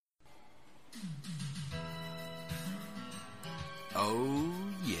Oh,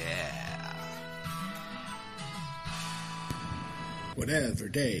 yeah. Whatever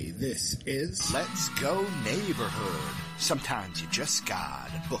day this is. Let's go neighborhood. Sometimes you just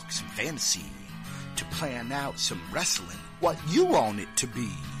gotta book some fantasy to plan out some wrestling, what you want it to be.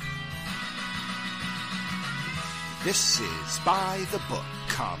 This is By the Book.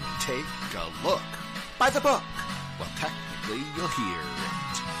 Come take a look. By the book. Well, technically you'll hear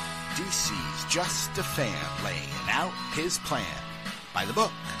it. DC's just a fan laying out his plan. By the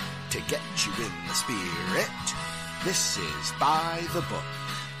book. To get you in the spirit. This is By the Book.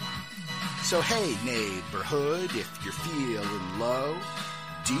 So hey neighborhood, if you're feeling low,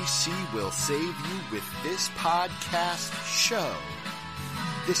 DC will save you with this podcast show.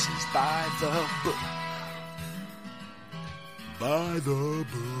 This is By the Book. By the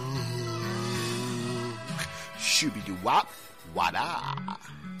Book. Shooby-doo-wop, wada.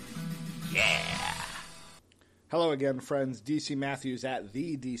 Yeah. Hello again, friends. DC Matthews at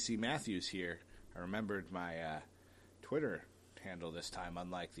the DC Matthews here. I remembered my Twitter handle this time,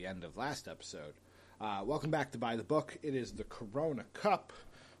 unlike the end of last episode. Welcome back to By the Book. It is the Corona Cup.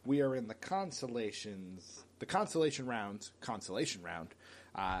 We are in the consolation round.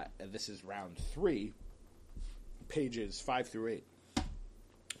 This is round 3, pages 5 through 8,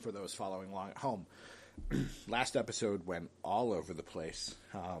 for those following along at home. Last episode went all over the place.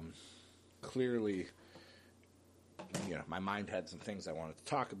 Clearly, my mind had some things I wanted to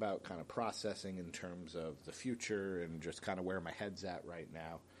talk about, kind of processing in terms of the future and just kind of where my head's at right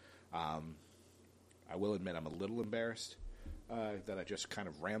now. I will admit I'm a little embarrassed that I just kind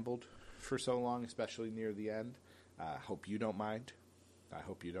of rambled for so long, especially near the end. Hope you don't mind. I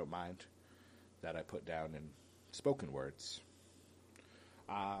hope you don't mind that I put down in spoken words.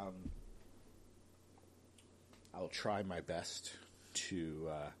 I'll try my best to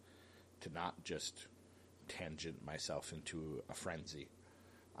not just tangent myself into a frenzy.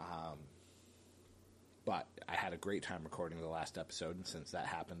 But I had a great time recording the last episode, and since that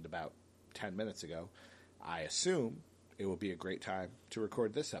happened about 10 minutes ago, I assume it will be a great time to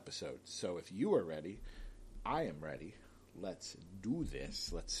record this episode. So if you are ready, I am ready. Let's do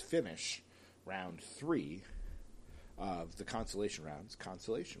this. Let's finish round 3 of the consolation round.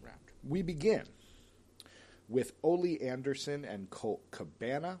 We begin with Ole Anderson and Colt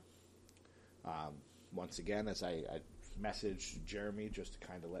Cabana. Once again, as I messaged Jeremy just to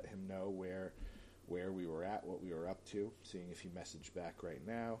kind of let him know where we were at, what we were up to, seeing if he messaged back right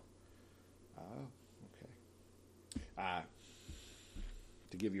now. Okay.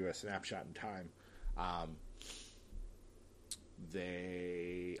 To give you a snapshot in time,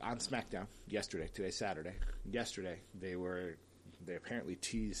 they on SmackDown today's Saturday. Yesterday, they apparently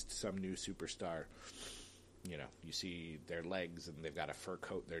teased some new superstar. You see their legs and they've got a fur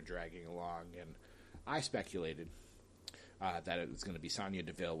coat they're dragging along, and I speculated that it was going to be Sonya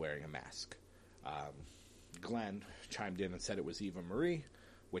Deville wearing a mask. Glenn chimed in and said it was Eva Marie,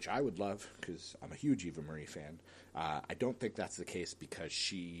 which I would love because I'm a huge Eva Marie fan. I don't think that's the case because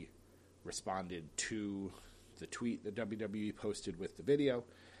she responded to the tweet that WWE posted with the video,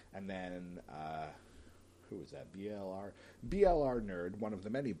 and then who was that? BLR Nerd, one of the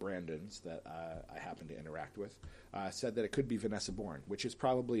many Brandons that I happen to interact with, said that it could be Vanessa Bourne, which is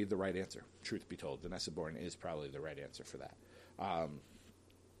probably the right answer. Truth be told, Vanessa Bourne is probably the right answer for that.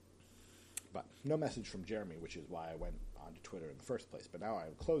 But no message from Jeremy, which is why I went onto Twitter in the first place. But now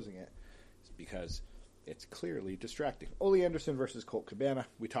I'm closing it because it's clearly distracting. Ole Anderson versus Colt Cabana.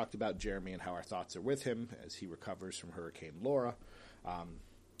 We talked about Jeremy and how our thoughts are with him as he recovers from Hurricane Laura.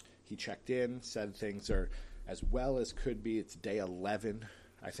 He checked in, said things are as well as could be. It's day 11,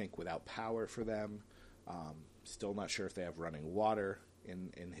 I think, without power for them. Still not sure if they have running water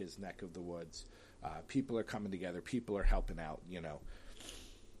in his neck of the woods. People are coming together. People are helping out.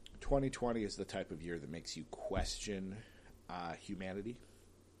 2020 is the type of year that makes you question humanity.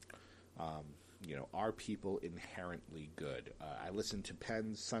 Are people inherently good? I listened to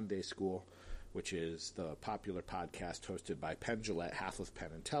Penn's Sunday School, which is the popular podcast hosted by Penn Jillette, half of Penn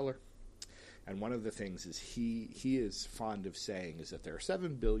and Teller. And one of the things is he is fond of saying is that there are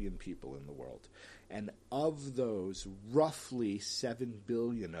 7 billion people in the world. And of those, roughly 7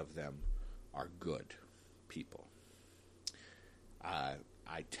 billion of them are good people. I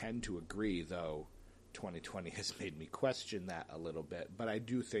tend to agree, though 2020 has made me question that a little bit, but I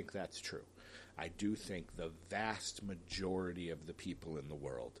do think that's true. I do think the vast majority of the people in the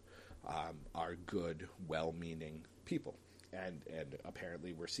world are good, well-meaning people. And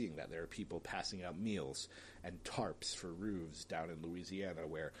apparently we're seeing that. There are people passing out meals and tarps for roofs down in Louisiana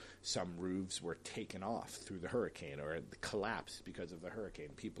where some roofs were taken off through the hurricane or collapsed because of the hurricane.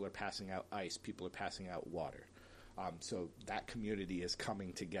 People are passing out ice. People are passing out water. So that community is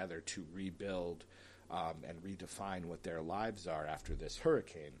coming together to rebuild and redefine what their lives are after this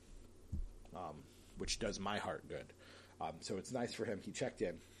hurricane, which does my heart good. So it's nice for him. He checked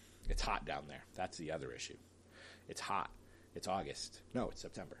in. It's hot down there. That's the other issue. It's hot. It's August. No, it's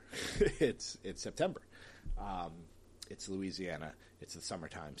September. It's September. It's Louisiana. It's the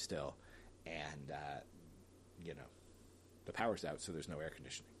summertime still. And, the power's out, so there's no air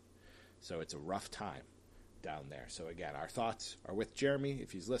conditioning. So it's a rough time down there. So, again, our thoughts are with Jeremy.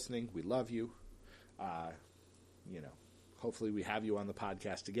 If he's listening, we love you. Hopefully we have you on the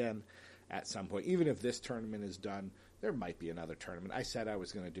podcast again at some point. Even if this tournament is done, there might be another tournament. I said I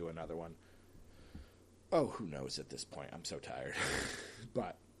was going to do another one. Oh, who knows at this point? I'm so tired.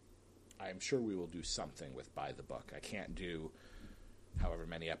 But I'm sure we will do something with By the Book. I can't do however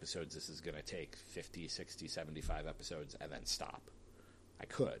many episodes this is going to take, 50, 60, 75 episodes, and then stop. I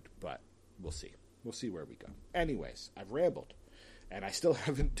could, but we'll see. We'll see where we go. Anyways, I've rambled, and I still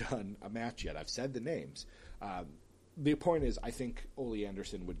haven't done a match yet. I've said the names. The point is, I think Ole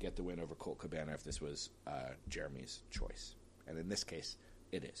Anderson would get the win over Colt Cabana if this was Jeremy's choice. And in this case,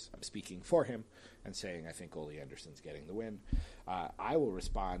 it is. I'm speaking for him and saying I think Ole Anderson's getting the win. I will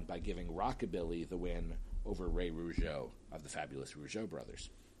respond by giving Rockabilly the win over Ray Rougeau of the Fabulous Rougeau Brothers.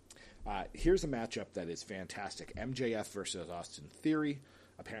 Here's a matchup that is fantastic. MJF versus Austin Theory.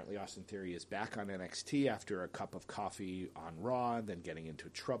 Apparently Austin Theory is back on NXT after a cup of coffee on Raw and then getting into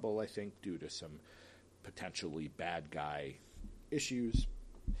trouble, I think, due to some potentially bad guy issues.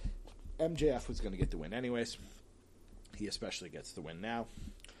 MJF was going to get the win anyways. He especially gets the win now.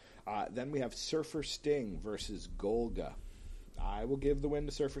 Then we have Surfer Sting versus Golga. I will give the win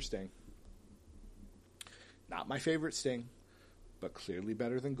to Surfer Sting. Not my favorite Sting, but clearly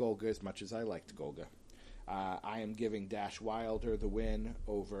better than Golga as much as I liked Golga. I am giving Dash Wilder the win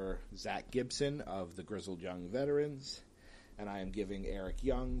over Zach Gibson of the Grizzled Young Veterans. And I am giving Eric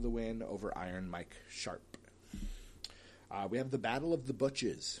Young the win over Iron Mike Sharp. We have the Battle of the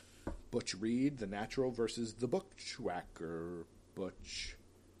Butches. Butch Reed, the Natural, versus the Bushwhacker. Butch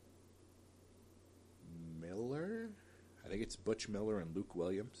Miller? I think it's Butch Miller and Luke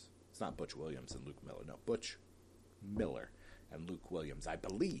Williams. It's not Butch Williams and Luke Miller. No, Butch Miller and Luke Williams, I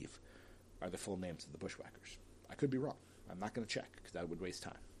believe, are the full names of the Bushwhackers. I could be wrong. I'm not going to check because that would waste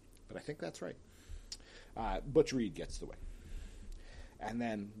time. But I think that's right. Butch Reed gets the win. And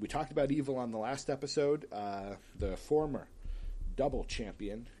then we talked about Evil on the last episode. The former double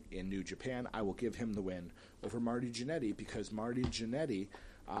champion in New Japan, I will give him the win over Marty Jannetty because Marty Jannetty,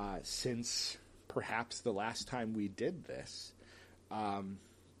 since perhaps the last time we did this,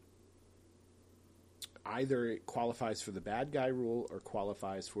 either it qualifies for the bad guy rule or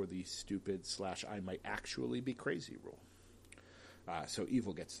qualifies for the stupid / I might actually be crazy rule. So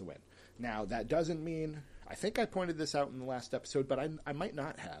Evil gets the win. Now, that doesn't mean, I think I pointed this out in the last episode, but I might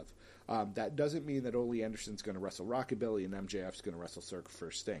not have. That doesn't mean that Ole Anderson's going to wrestle Rockabilly and MJF's going to wrestle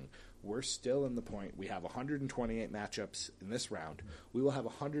Surfer Sting. We're still in the point. We have 128 matchups in this round. We will have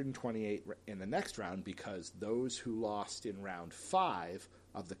 128 in the next round because those who lost in round 5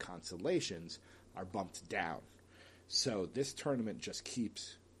 of the consolations are bumped down. So this tournament just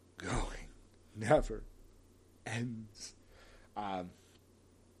keeps going. Never ends.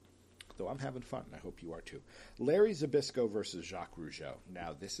 Though I'm having fun, and I hope you are too. Larry Zbyszko versus Jacques Rougeau.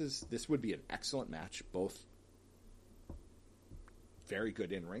 Now, this would be an excellent match. Both very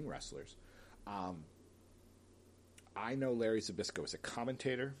good in-ring wrestlers. I know Larry Zbyszko as a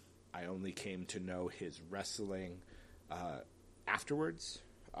commentator. I only came to know his wrestling afterwards.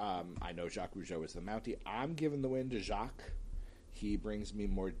 I know Jacques Rougeau is the Mountie. I'm giving the win to Jacques. He brings me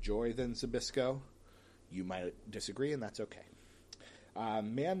more joy than Zbyszko. You might disagree, and that's okay.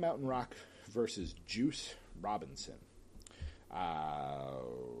 Man Mountain Rock versus Juice Robinson.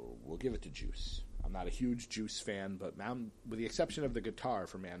 We'll give it to Juice. I'm not a huge Juice fan, but with the exception of the guitar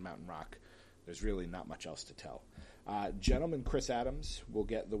for Man Mountain Rock, there's really not much else to tell. Gentleman Chris Adams will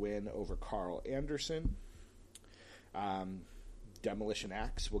get the win over Carl Anderson. Demolition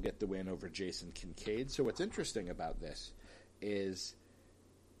Axe will get the win over Jason Kincaid. So what's interesting about this is,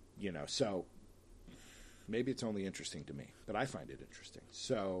 so maybe it's only interesting to me, but I find it interesting.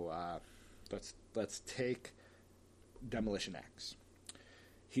 So let's take Demolition Axe.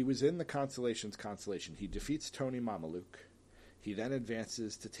 He was in the Consolations constellation. He defeats Tony Mamaluke. He then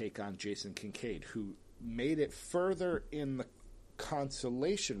advances to take on Jason Kincaid, who made it further in the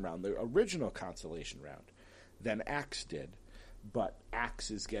consolation round, the original consolation round, than Axe did, but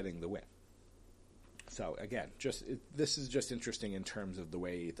Axe is getting the win. So, again, this is just interesting in terms of the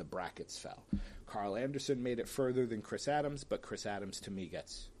way the brackets fell. Carl Anderson made it further than Chris Adams, but Chris Adams, to me,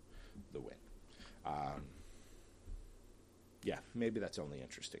 gets the win. Yeah, maybe that's only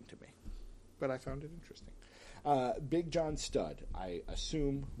interesting to me. But I found it interesting. Big John Studd, I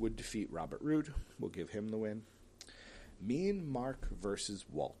assume, would defeat Robert Roode. We'll give him the win. Mean Mark versus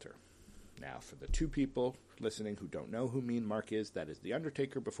Walter. Now, for the two people listening who don't know who Mean Mark is, that is The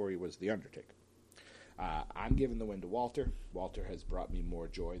Undertaker before he was The Undertaker. I'm giving the win to Walter. Walter has brought me more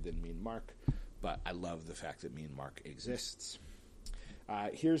joy than Mean Mark, but I love the fact that Mean Mark exists.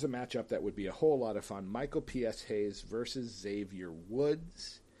 Here's a matchup that would be a whole lot of fun. Michael P.S. Hayes versus Xavier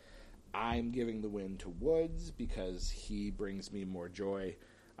Woods. I'm giving the win to Woods because he brings me more joy.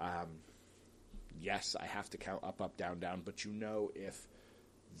 Yes, I have to count up, up, down, down, but you know, if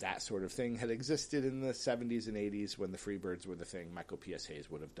that sort of thing had existed in the 70s and 80s when the Freebirds were the thing, Michael P.S.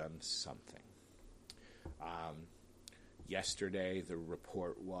 Hayes would have done something. Yesterday, the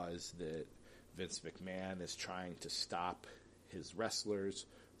report was that Vince McMahon is trying to stop his wrestlers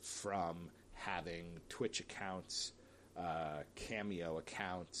from having Twitch accounts, Cameo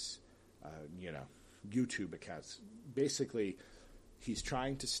accounts, YouTube accounts. Basically, he's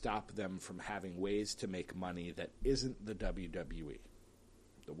trying to stop them from having ways to make money that isn't the WWE.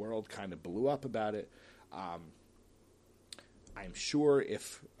 The world kind of blew up about it. I'm sure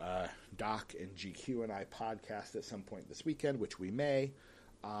if Doc and GQ and I podcast at some point this weekend, which we may,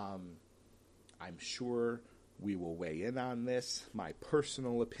 I'm sure we will weigh in on this. My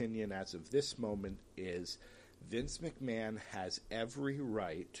personal opinion as of this moment is Vince McMahon has every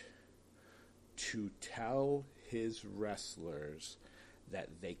right to tell his wrestlers that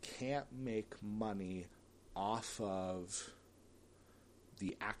they can't make money off of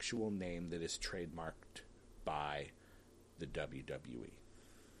the actual name that is trademarked by the WWE.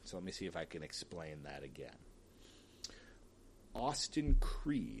 So let me see if I can explain that again. Austin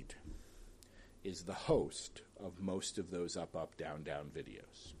Creed is the host of most of those up, up, down, down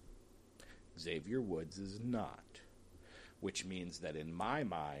videos. Xavier Woods is not, which means that in my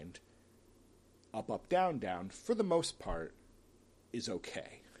mind, up, up, down, down, for the most part, is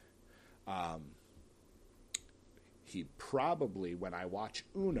okay. He probably, when I watch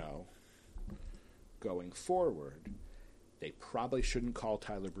Uno going forward, they probably shouldn't call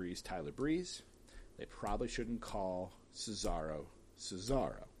Tyler Breeze Tyler Breeze. They probably shouldn't call Cesaro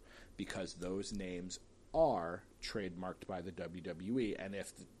Cesaro, because those names are trademarked by the WWE. And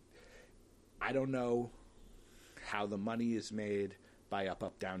I don't know how the money is made by up,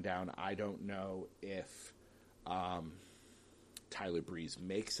 up, down, down. I don't know if Tyler Breeze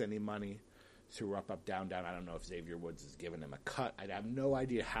makes any money through up, up, down, down. I don't know if Xavier Woods is giving him a cut. I have no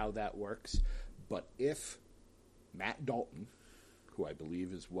idea how that works. But if Matt Dalton, who I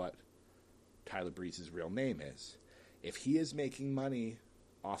believe is what Tyler Breeze's real name is, if he is making money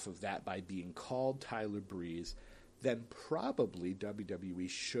off of that by being called Tyler Breeze, then probably WWE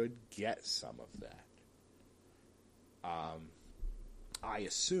should get some of that. I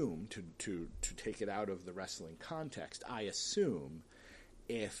assume, to take it out of the wrestling context, I assume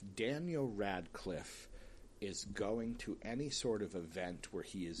if Daniel Radcliffe is going to any sort of event where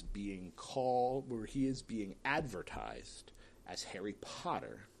he is being advertised as Harry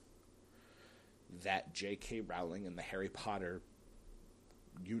Potter, that J.K. Rowling and the Harry Potter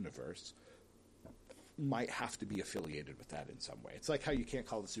universe might have to be affiliated with that in some way. It's like how you can't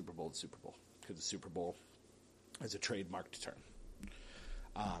call the Super Bowl, because the Super Bowl is a trademarked term.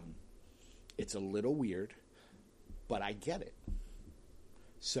 It's a little weird, but I get it.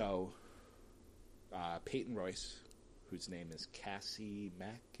 So, Peyton Royce, whose name is Cassie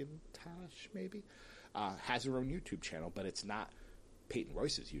McIntosh, maybe, has her own YouTube channel, but it's not Peyton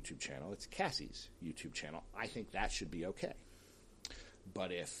Royce's YouTube channel, it's Cassie's YouTube channel. I think that should be okay.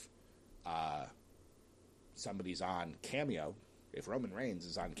 But if somebody's on Cameo, if Roman Reigns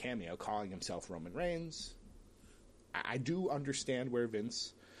is on Cameo calling himself Roman Reigns, I do understand where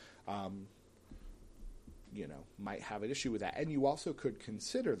Vince might have an issue with that. And you also could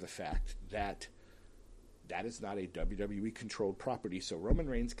consider the fact that that is not a WWE-controlled property, so Roman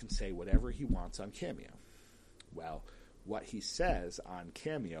Reigns can say whatever he wants on Cameo. Well, what he says on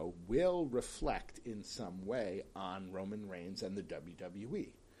Cameo will reflect in some way on Roman Reigns and the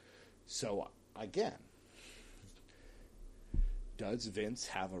WWE. So, again, does Vince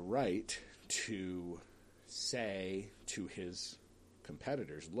have a right to say to his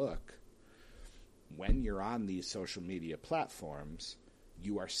competitors, look, when you're on these social media platforms,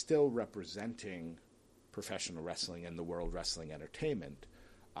 you are still representing professional wrestling and the world wrestling entertainment.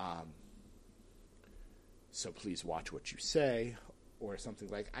 So please watch what you say, or something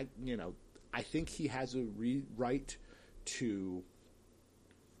like, I think he has a right to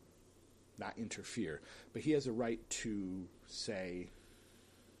not interfere, but he has a right to say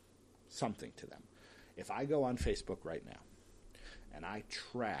something to them. If I go on Facebook right now and I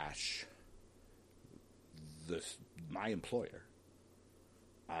trash my employer,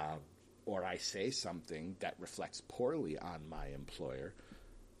 or I say something that reflects poorly on my employer,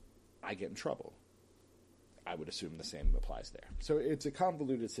 I get in trouble. I would assume the same applies there. So it's a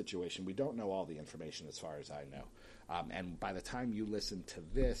convoluted situation. We don't know all the information as far as I know. And by the time you listen to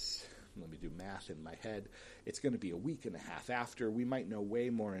this, let me do math in my head, it's going to be a week and a half after. We might know way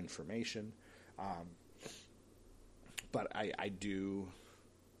more information. But I do,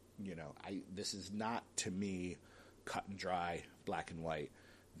 this is not, to me, cut and dry, black and white.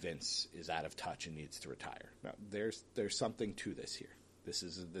 Vince is out of touch and needs to retire. Now, there's something to this here. This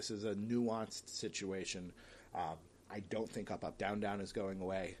is a nuanced situation. I don't think Up, Up, Down, Down is going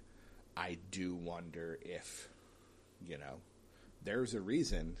away. I do wonder if, there's a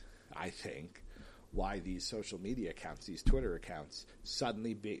reason, I think, why these social media accounts, these Twitter accounts,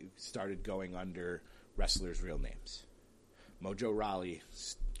 suddenly started going under wrestlers' real names. Mojo Rawley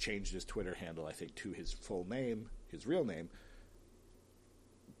changed his Twitter handle, I think, to his full name, his real name,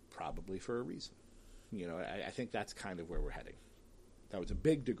 probably for a reason. I think that's kind of where we're heading. That was a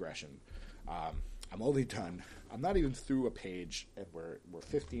big digression. I'm only done. I'm not even through a page, and we're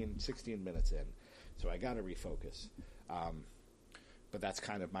 16 minutes in, so I got to refocus. But that's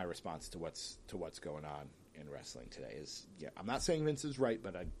kind of my response to what's going on in wrestling today. I'm not saying Vince is right,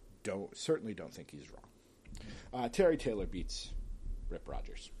 but I certainly don't think he's wrong. Terry Taylor beats Rip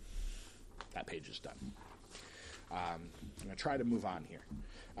Rogers. That page is done. I'm going to try to move on here.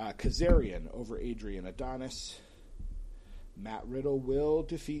 Kazarian over Adrian Adonis. Matt Riddle will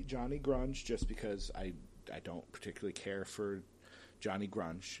defeat Johnny Grunge just because I don't particularly care for Johnny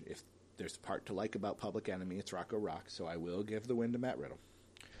Grunge. If there's a part to like about Public Enemy, it's Rocco Rock, so I will give the win to Matt Riddle.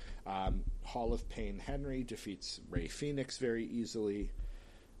 Hall of Pain Henry defeats Ray Phoenix very easily.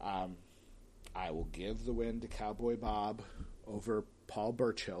 I will give the win to Cowboy Bob over Paul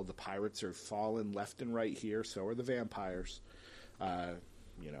Burchill. The Pirates are falling left and right here, so are the Vampires.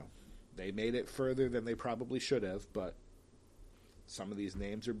 They made it further than they probably should have, but some of these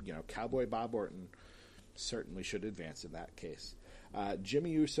names are, Cowboy Bob Orton certainly should advance in that case.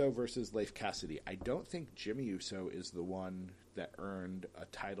 Jimmy Uso versus Leif Cassidy. I don't think Jimmy Uso is the one that earned a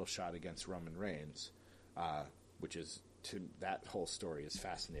title shot against Roman Reigns, that whole story is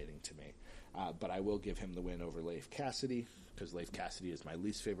fascinating to me. But I will give him the win over Leif Cassidy, because Leif Cassidy is my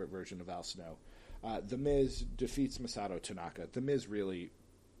least favorite version of Al Snow. The Miz defeats Masato Tanaka. The Miz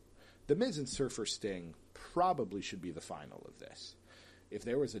and Surfer Sting probably should be the final of this. If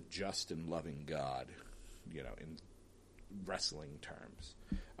there was a just and loving God, in wrestling terms,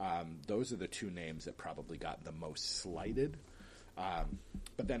 those are the two names that probably got the most slighted.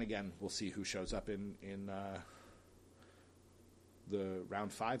 But then again, we'll see who shows up in the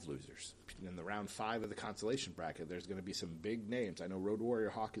round 5 losers. In the round 5 of the consolation bracket, there's going to be some big names. I know Road Warrior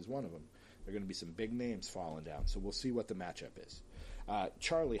Hawk is one of them. There are going to be some big names falling down, so we'll see what the matchup is.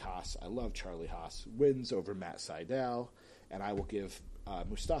 Charlie Haas, I love Charlie Haas, wins over Matt Sydal, and I will give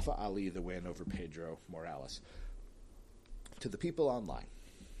Mustafa Ali the win over Pedro Morales. To the people online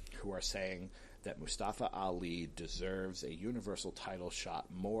who are saying that Mustafa Ali deserves a Universal title shot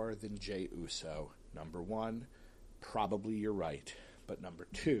more than Jey Uso, number one, probably you're right, but number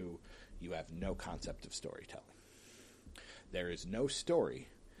two, you have no concept of storytelling. There is no story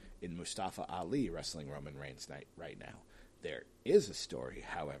in Mustafa Ali wrestling Roman Reigns right now. There is a story,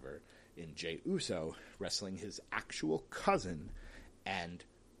 however, in Jey Uso wrestling his actual cousin, and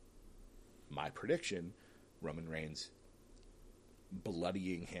my prediction, Roman Reigns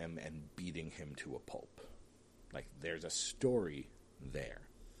bloodying him and beating him to a pulp. Like, there's a story there.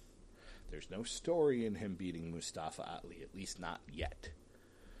 There's no story in him beating Mustafa Ali, at least not yet.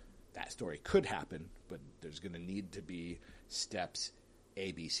 That story could happen, but there's going to need to be steps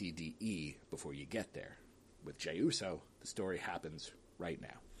A, B, C, D, E before you get there. With Jey Uso, the story happens right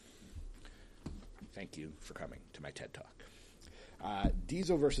now. Thank you for coming to my TED Talk.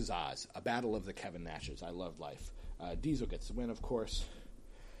 Diesel versus Oz, a battle of the Kevin Nashes. I love life. Diesel gets the win, of course.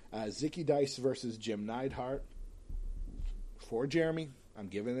 Zicky Dice versus Jim Neidhart. For Jeremy, I'm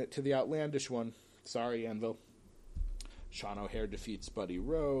giving it to the outlandish one. Sorry, Anvil. Sean O'Hare defeats Buddy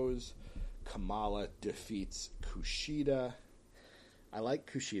Rose. Kamala defeats Kushida. I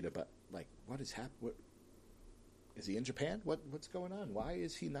like Kushida, but, what is happening? What is he in Japan? What's going on? Why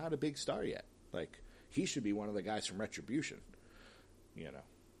is he not a big star yet? He should be one of the guys from Retribution.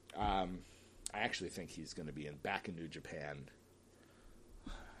 I actually think he's going to be back in New Japan.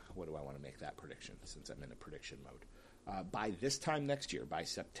 What do I want to make that prediction, since I'm in a prediction mode? By this time next year, by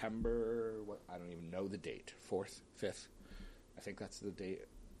September, I don't even know the date, 4th, 5th. I think that's the date.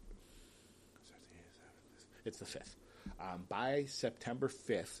 It's the 5th. By September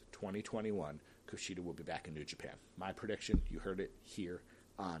 5th, 2021, Kushida will be back in New Japan. My prediction, you heard it here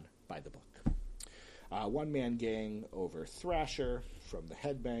on By the Book. One-man gang over Thrasher from the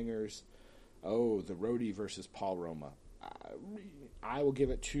Headbangers. Oh, the Roadie versus Paul Roma. I will give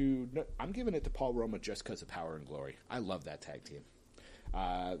it to... No, I'm giving it to Paul Roma just because of Power and Glory. I love that tag team.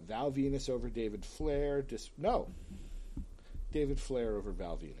 Val Venus over David Flair. David Flair over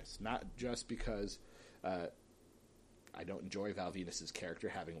Val Venus. Not just because I don't enjoy Val Venus' character,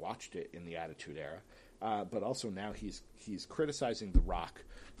 having watched it in the Attitude Era, but also now he's criticizing The Rock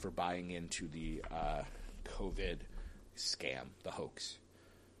for buying into the COVID scam, the hoax.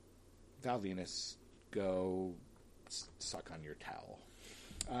 Val Venus, go suck on your towel.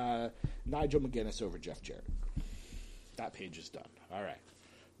 Nigel McGuinness over Jeff Jarrett. That page is done. All right.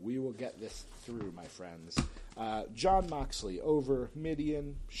 We will get this through, my friends. Jon Moxley over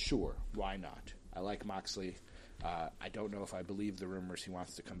Mideon. Sure, why not? I like Moxley. I don't know if I believe the rumors he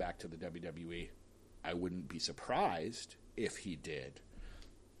wants to come back to the WWE. I wouldn't be surprised if he did,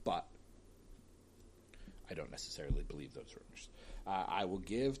 but I don't necessarily believe those rumors. I will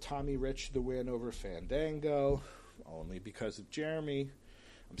give Tommy Rich the win over Fandango, only because of Jeremy.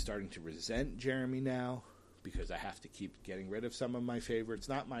 I'm starting to resent Jeremy now, because I have to keep getting rid of some of my favorites.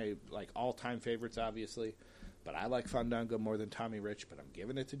 Not my all-time favorites, obviously, but I like Fandango more than Tommy Rich, but I'm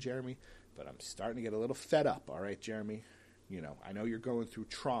giving it to Jeremy. But I'm starting to get a little fed up, all right, Jeremy? I know you're going through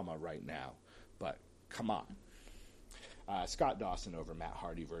trauma right now, but come on. Scott Dawson over Matt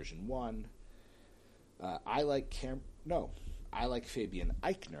Hardy version 1. I like Fabian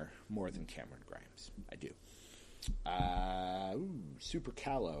Eichner more than Cameron Grimes. I do. Super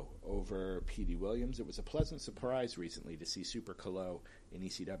Callow over P.D. Williams. It was a pleasant surprise recently to see Super Callow in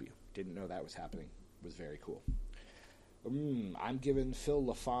ECW. Didn't know that was happening. It was very cool. I'm giving Phil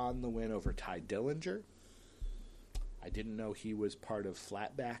LaFawn the win over Ty Dillinger. I didn't know he was part of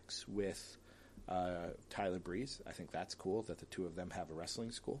Flatbacks with Tyler Breeze. I think that's cool that the two of them have a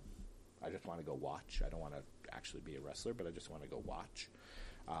wrestling school. I just want to go watch. I don't want to actually be a wrestler, but I just want to go watch.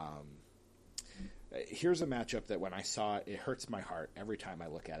 Here's a matchup that when I saw it, it hurts my heart every time I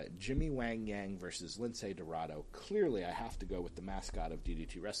look at it. Jimmy Wang Yang versus Lince Dorado. Clearly, I have to go with the mascot of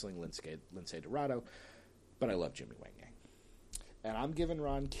DDT Wrestling, Lince Dorado, but I love Jimmy Wang Yang. And I'm giving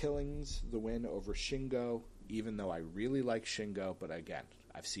Ron Killings the win over Shingo, even though I really like Shingo, but again,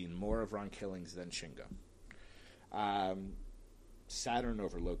 I've seen more of Ron Killings than Shingo. Saturn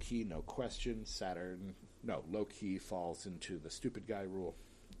over Low Ki, no question. Low Ki falls into the stupid guy rule.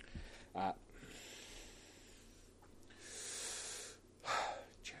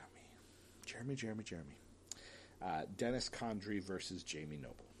 Jeremy. Dennis Condrey versus Jamie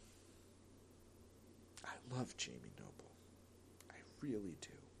Noble. I love Jamie Noble. I really do.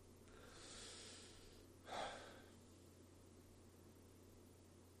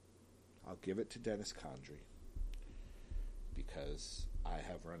 I'll give it to Dennis Condrey because I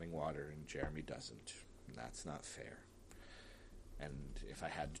have running water and Jeremy doesn't. And that's not fair. And if I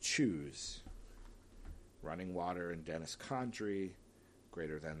had to choose running water and Dennis Condrey,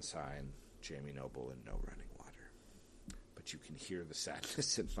 greater than sign Jamie Noble and no running water. But you can hear the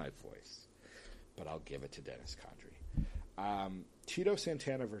sadness in my voice. But I'll give it to Dennis Condrey. Tito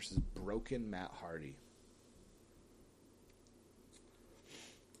Santana versus Broken Matt Hardy.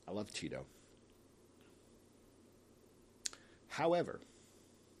 I love Tito. However,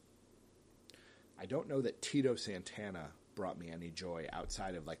 I don't know that Tito Santana brought me any joy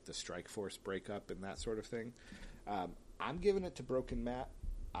outside of the Strikeforce breakup and that sort of thing. I'm giving it to Broken Matt.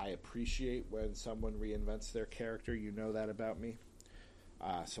 I appreciate when someone reinvents their character. You know that about me.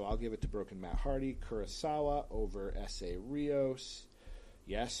 So I'll give it to Broken Matt Hardy. Kurosawa over S.A. Rios.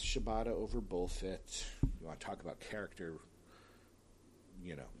 Yes, Shibata over Bullfit. You want to talk about character,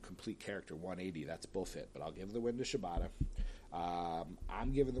 complete character 180. That's Bullfit, but I'll give the win to Shibata.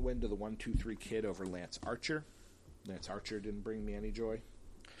 I'm giving the win to the 1-2-3 Kid over Lance Archer. Lance Archer didn't bring me any joy.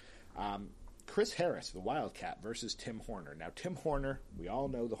 Chris Harris, the Wildcat, versus Tim Horner. Now, Tim Horner, we all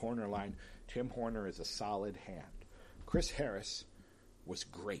know the Horner line. Tim Horner is a solid hand. Chris Harris was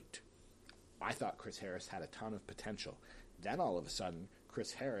great. I thought Chris Harris had a ton of potential. Then all of a sudden,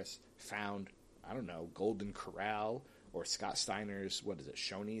 Chris Harris found, Golden Corral or Scott Steiner's,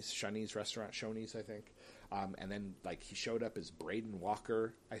 Shoney's restaurant, Shoney's, I think. And then, he showed up as Braden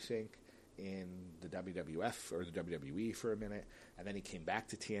Walker, I think, in the WWF or the WWE for a minute. And then he came back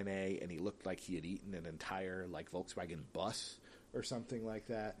to TNA, and he looked like he had eaten an entire, Volkswagen bus or something like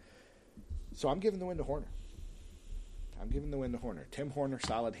that. So I'm giving the win to Horner. Tim Horner,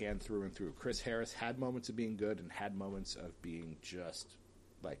 solid hand through and through. Chris Harris had moments of being good and had moments of being just,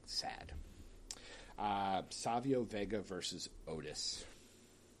 sad. Savio Vega versus Otis.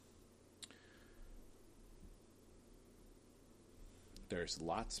 There's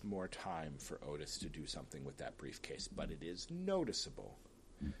lots more time for Otis to do something with that briefcase, but it is noticeable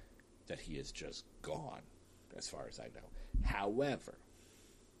that he is just gone, as far as I know. However,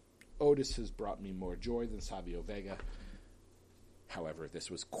 Otis has brought me more joy than Savio Vega. However, if this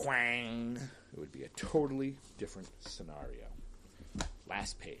was Quang, it would be a totally different scenario.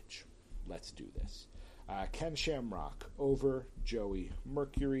 Last page. Let's do this. Ken Shamrock over Joey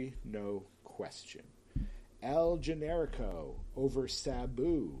Mercury, no question. El Generico over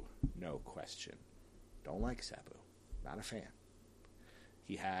Sabu, no question. Don't like Sabu. Not a fan.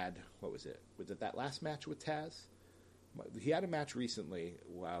 He had, what was it? Was it that last match with Taz? He had a match recently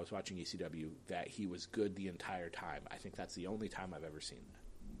while I was watching ECW that he was good the entire time. I think that's the only time I've ever seen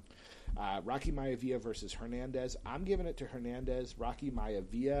that. Rocky Maivia versus Hernandez. I'm giving it to Hernandez. Rocky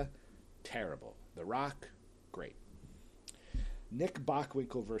Maivia, terrible. The Rock, great. Nick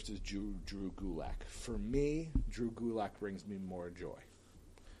Bockwinkel versus Drew Gulak. For me, Drew Gulak brings me more joy.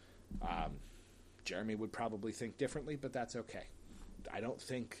 Jeremy would probably think differently, but that's okay. I don't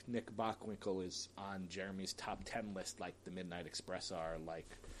think Nick Bockwinkel is on Jeremy's top 10 list like the Midnight Express are,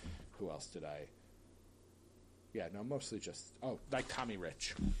 like, who else did I... Yeah, no, mostly just... Oh, like Tommy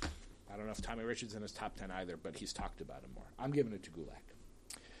Rich. I don't know if Tommy Rich is in his top 10 either, but he's talked about him more. I'm giving it to Gulak.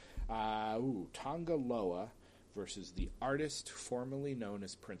 Tonga Loa versus the artist formerly known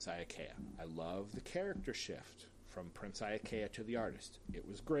as Prince Iaukea. I love the character shift from Prince Iaukea to the artist. It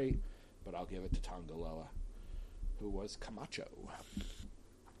was great, but I'll give it to Tonga Loa, who was Camacho.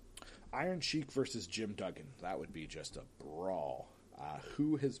 Iron Sheik versus Jim Duggan. That would be just a brawl.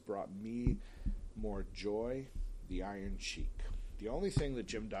 Who has brought me more joy? The Iron Sheik. The only thing that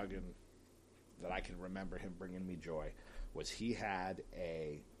Jim Duggan, that I can remember him bringing me joy, was he had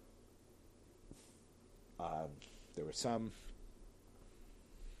a... there was some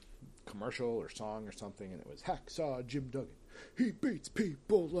commercial or song or something, and it was Hacksaw Jim Duggan. He beats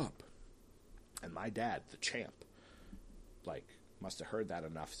people up. And my dad, the champ, must have heard that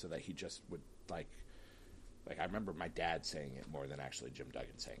enough so that he just would, I remember my dad saying it more than actually Jim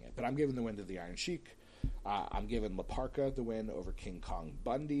Duggan saying it. But I'm giving the win to the Iron Sheik. I'm giving La Parka the win over King Kong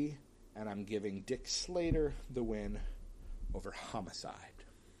Bundy. And I'm giving Dick Slater the win over Homicide.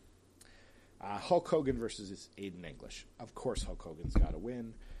 Hulk Hogan versus Aiden English. Of course Hulk Hogan's got to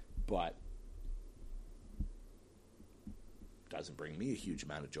win, but doesn't bring me a huge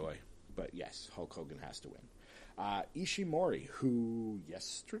amount of joy. But yes, Hulk Hogan has to win. Ishimori, who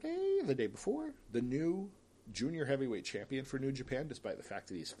the day before, the new junior heavyweight champion for New Japan, despite the fact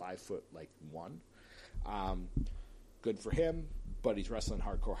that he's 5'1". Good for him, but he's wrestling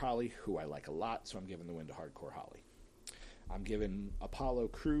Hardcore Holly, who I like a lot, so I'm giving the win to Hardcore Holly. I'm giving Apollo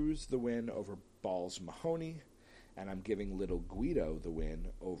Crews the win over Balls Mahoney, and I'm giving Little Guido the win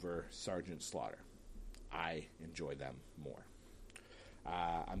over Sergeant Slaughter. I enjoy them more.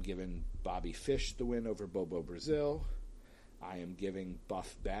 I'm giving Bobby Fish the win over Bobo Brazil. I am giving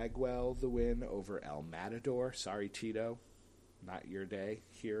Buff Bagwell the win over El Matador. Sorry, Tito. Not your day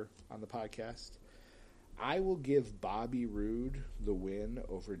here on the podcast. I will give Bobby Roode the win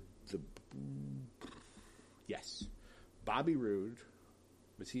over Bobby Roode.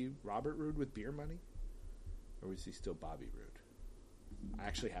 Was he Robert Roode with Beer Money? Or was he still Bobby Roode? I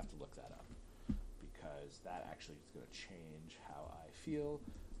actually have to look that up, because that actually is going to change how I feel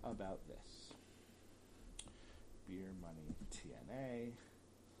about this. Beer Money TNA.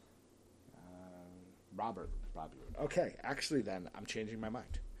 Bobby Roode. Okay, actually then, I'm changing my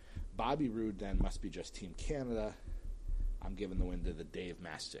mind. Bobby Roode then must be just Team Canada. I'm giving the win to the Dave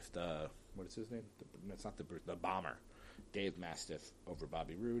Mastiff. What is his name? It's not the Bomber. Dave Mastiff over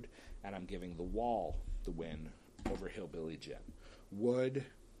Bobby Roode. And I'm giving the Wall the win over Hillbilly Jim. Would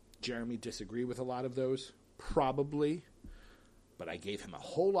Jeremy disagree with a lot of those? Probably. But I gave him a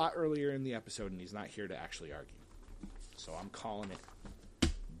whole lot earlier in the episode, and he's not here to actually argue. So I'm calling it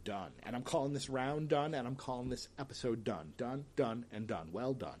done. And I'm calling this round done, and I'm calling this episode done. Done, done, and done.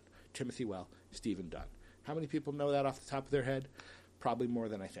 Well done. Timothy Well, Stephen Dunn. How many people know that off the top of their head? Probably more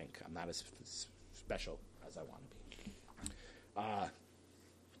than I think. I'm not as special as I want to be.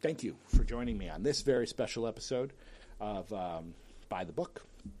 Thank you for joining me on this very special episode of By the Book.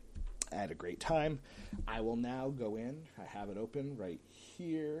 I had a great time. I will now go in. I have it open right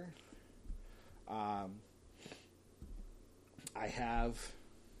here. I have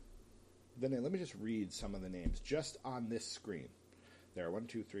the name. Let me just read some of the names just on this screen. There are 1,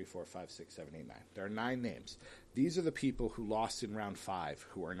 2, 3, 4, 5, 6, 7, 8, 9. There are 9 names. These are the people who lost in round 5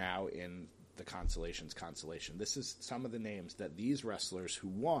 who are now in the Consolations consolation. This is some of the names that these wrestlers who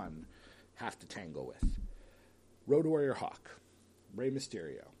won have to tangle with. Road Warrior Hawk, Rey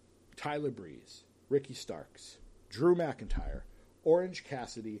Mysterio, Tyler Breeze, Ricky Starks, Drew McIntyre, Orange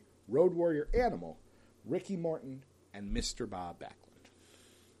Cassidy, Road Warrior Animal, Ricky Morton, and Mr. Bob Backlund.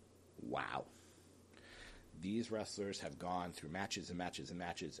 Wow. These wrestlers have gone through matches and matches and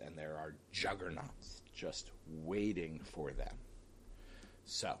matches, and there are juggernauts just waiting for them.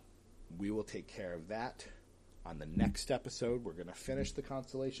 So, we will take care of that on the next episode. We're going to finish the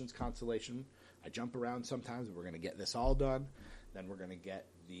constellation. I jump around sometimes, but we're going to get this all done. Then we're going to get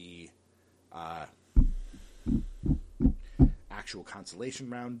the actual constellation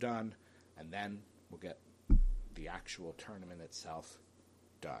round done, and then we'll get the actual tournament itself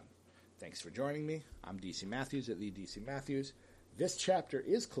done. Thanks for joining me. I'm DC Matthews at the DC Matthews. This chapter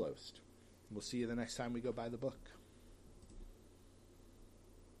is closed. We'll see you the next time we go by the book.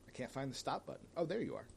 I can't find the stop button. Oh, there you are.